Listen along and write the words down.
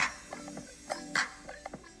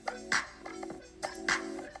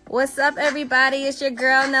What's up, everybody? It's your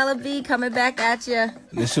girl, Nella B, coming back at you.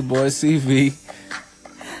 It's your boy, CV.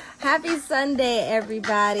 Happy Sunday,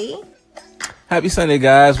 everybody. Happy Sunday,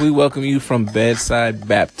 guys. We welcome you from Bedside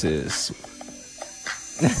Baptist.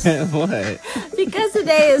 What? Because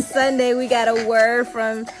today is Sunday, we got a word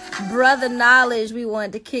from Brother Knowledge we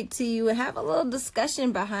wanted to kick to you and have a little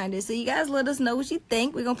discussion behind it. So you guys let us know what you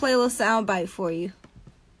think. We're going to play a little sound bite for you.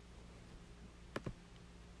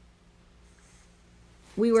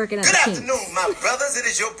 We working at Good the Kinks. afternoon, my brothers. It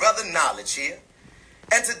is your brother Knowledge here.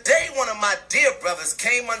 And today, one of my dear brothers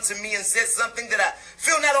came unto me and said something that I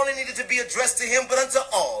feel not only needed to be addressed to him, but unto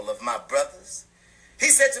all of my brothers. He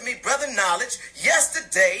said to me, Brother Knowledge,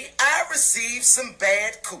 yesterday I received some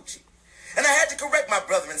bad coochie. And I had to correct my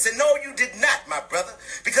brother and say, no, you did not, my brother,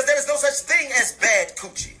 because there is no such thing as bad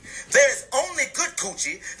coochie. There is only good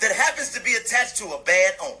coochie that happens to be attached to a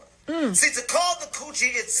bad owner. See, to call the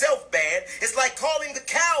coochie itself bad is like calling the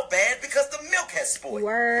cow bad because the milk has spoiled.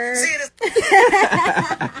 Word. See, it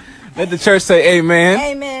is... Let the church say amen.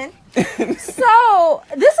 Amen. So,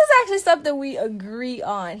 this is actually something we agree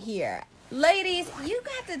on here. Ladies, you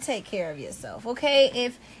got to take care of yourself, okay?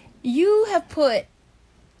 If you have put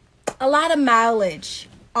a lot of mileage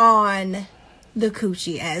on the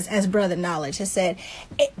coochie, as Brother Knowledge has said,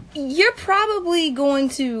 you're probably going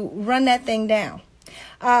to run that thing down.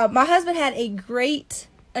 My husband had a great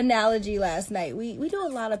analogy last night. We do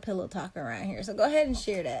a lot of pillow talk around here, so go ahead and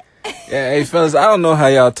share that. Yeah, hey, fellas, I don't know how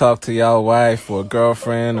y'all talk to y'all wife or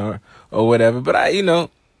girlfriend or whatever, but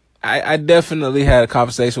I definitely had a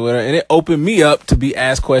conversation with her, and it opened me up to be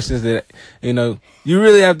asked questions that, you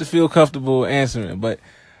really have to feel comfortable answering. But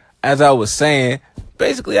as I was saying,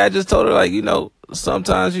 basically, I just told her,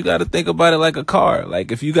 sometimes you got to think about it like a car.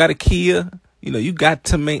 Like, if you got a Kia, you got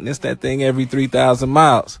to maintenance that thing every 3,000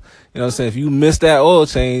 miles. You know what I'm saying? If you miss that oil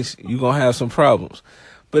change, you're going to have some problems.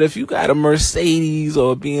 But if you got a Mercedes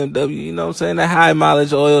or a BMW, that high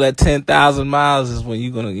mileage oil at 10,000 miles is when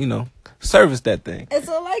you're going to, service that thing. And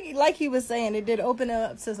so like he was saying, it did open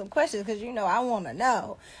up to some questions because, I want to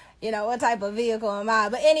know, what type of vehicle am I?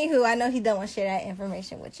 But anywho, I know he don't want to share that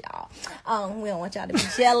information with y'all. We don't want y'all to be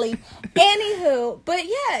jelly. Anywho, but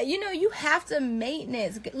yeah, you have to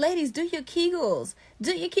maintenance. Ladies, do your Kegels.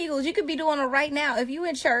 Do your Kegels. You could be doing it right now. If you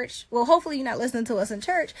in church, well, hopefully you're not listening to us in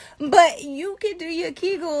church, but you could do your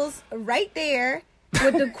Kegels right there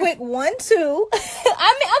with the quick 1, 2.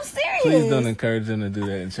 I'm serious. Please don't encourage them to do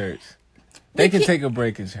that in church. They can take a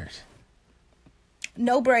break in church.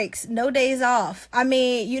 No breaks, no days off. When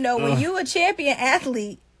you a champion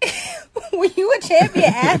athlete,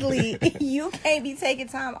 you can't be taking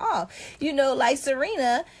time off. Like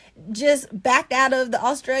Serena just backed out of the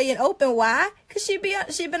Australian Open. Why? Because she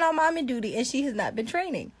been on mommy duty and she has not been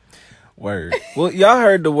training. Word. Well, y'all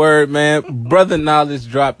heard the word, man. Brother Knowledge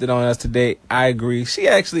dropped it on us today. I agree. She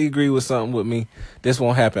actually agreed with something with me. This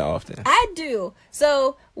won't happen often. I do.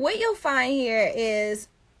 So what you'll find here is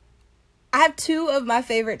I have 2 of my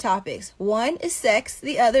favorite topics. One is sex.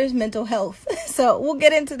 The other is mental health. So we'll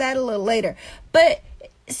get into that a little later. But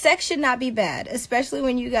sex should not be bad, especially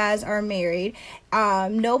when you guys are married.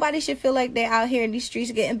 Nobody should feel like they're out here in these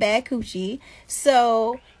streets getting bad coochie.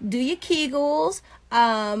 So do your Kegels.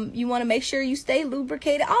 You want to make sure you stay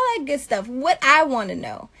lubricated, all that good stuff. What I want to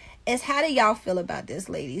know is, how do y'all feel about this,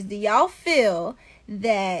 ladies? Do y'all feel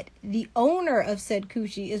that the owner of said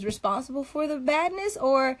coochie is responsible for the badness,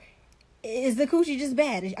 or is the coochie just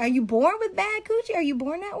bad? Are you born with bad coochie? Are you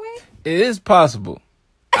born that way? It is possible.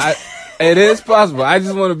 It is possible. I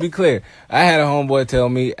just want to be clear. I had a homeboy tell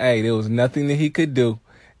me, hey, there was nothing that he could do,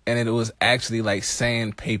 and it was actually like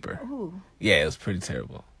sandpaper. Ooh. Yeah, it was pretty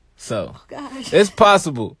terrible. So, Gosh. It's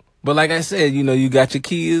possible. But like I said, you got your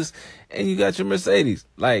Kias and you got your Mercedes.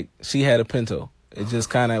 Like, she had a Pinto. It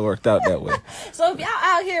just kind of worked out that way. So if y'all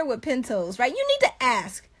out here with Pintos, right, you need to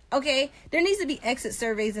ask, okay? There needs to be exit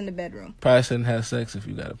surveys in the bedroom. Probably shouldn't have sex if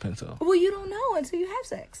you got a Pinto. Well, you don't know until you have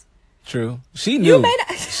sex. True. She knew. You may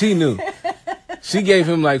not. She knew. She gave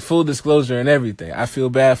him like full disclosure and everything. I feel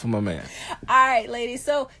bad for my man. All right, ladies.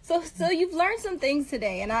 So you've learned some things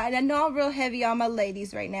today, and I know I'm real heavy on my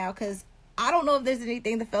ladies right now because I don't know if there's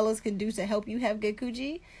anything the fellas can do to help you have good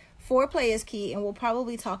coochie. Foreplay is key, and we'll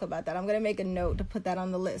probably talk about that. I'm gonna make a note to put that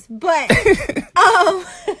on the list. But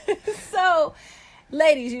so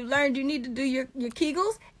ladies, you've learned you need to do your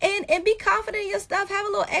Kegels and be confident in your stuff. Have a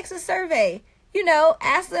little exit survey.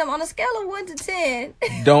 Ask them on a scale of 1 to 10.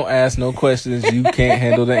 Don't ask no questions you can't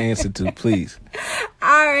handle the answer to, please.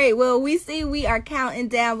 All right. Well, we are counting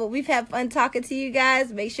down, but we've had fun talking to you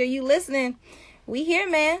guys. Make sure you listening. We here,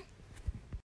 man.